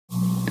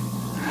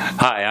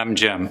Hi, I'm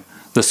Jim,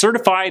 the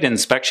Certified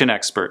Inspection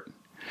Expert.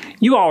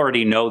 You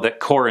already know that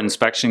Core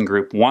Inspection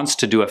Group wants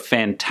to do a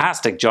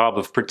fantastic job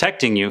of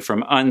protecting you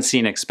from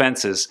unseen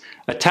expenses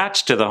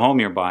attached to the home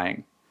you're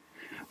buying.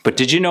 But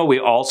did you know we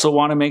also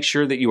want to make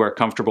sure that you are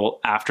comfortable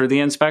after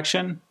the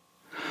inspection?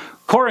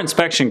 Core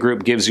Inspection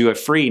Group gives you a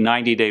free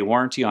 90-day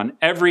warranty on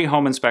every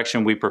home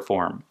inspection we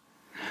perform.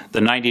 The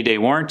 90-day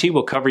warranty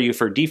will cover you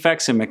for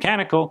defects in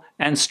mechanical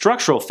and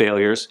structural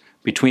failures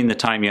between the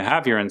time you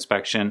have your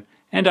inspection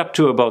and up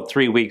to about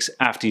 3 weeks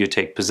after you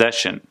take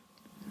possession.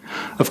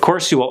 Of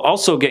course, you will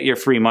also get your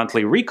free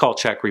monthly recall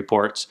check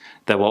reports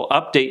that will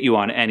update you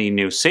on any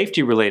new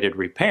safety-related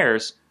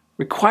repairs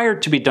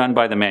required to be done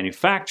by the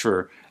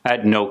manufacturer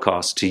at no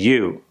cost to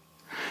you.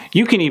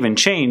 You can even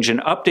change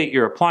and update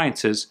your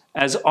appliances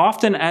as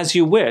often as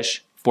you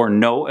wish for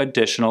no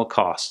additional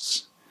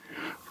costs.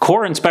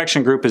 Core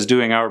Inspection Group is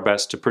doing our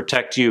best to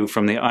protect you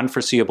from the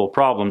unforeseeable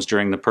problems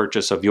during the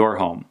purchase of your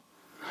home.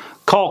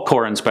 Call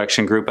Core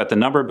Inspection Group at the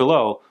number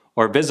below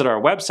or visit our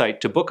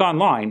website to book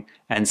online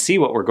and see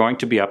what we're going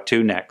to be up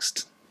to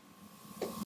next.